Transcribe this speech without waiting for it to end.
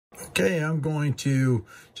Okay, I'm going to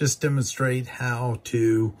just demonstrate how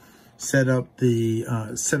to set up the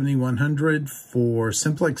 7100 for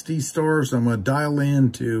simplex D-Stars. I'm going to dial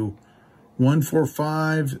in to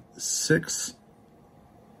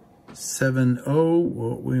 145670.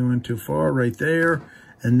 Well, we went too far right there.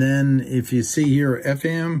 And then if you see here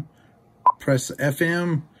FM, press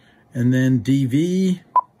FM and then DV.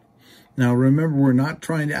 Now remember, we're not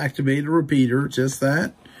trying to activate a repeater, just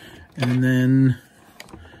that. And then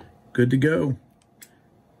good to go.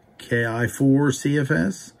 KI4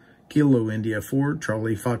 CFS, Kilo India 4,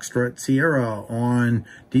 Charlie Foxtrot Sierra on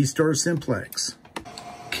D-Star Simplex.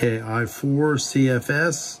 KI4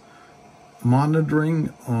 CFS,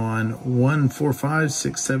 monitoring on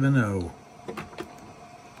 145670.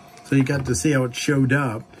 So you got to see how it showed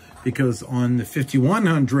up, because on the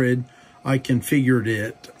 5100, I configured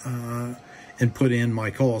it and put in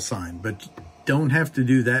my call sign, but don't have to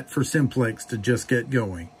do that for simplex to just get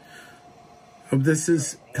going. Hope this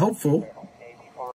is helpful.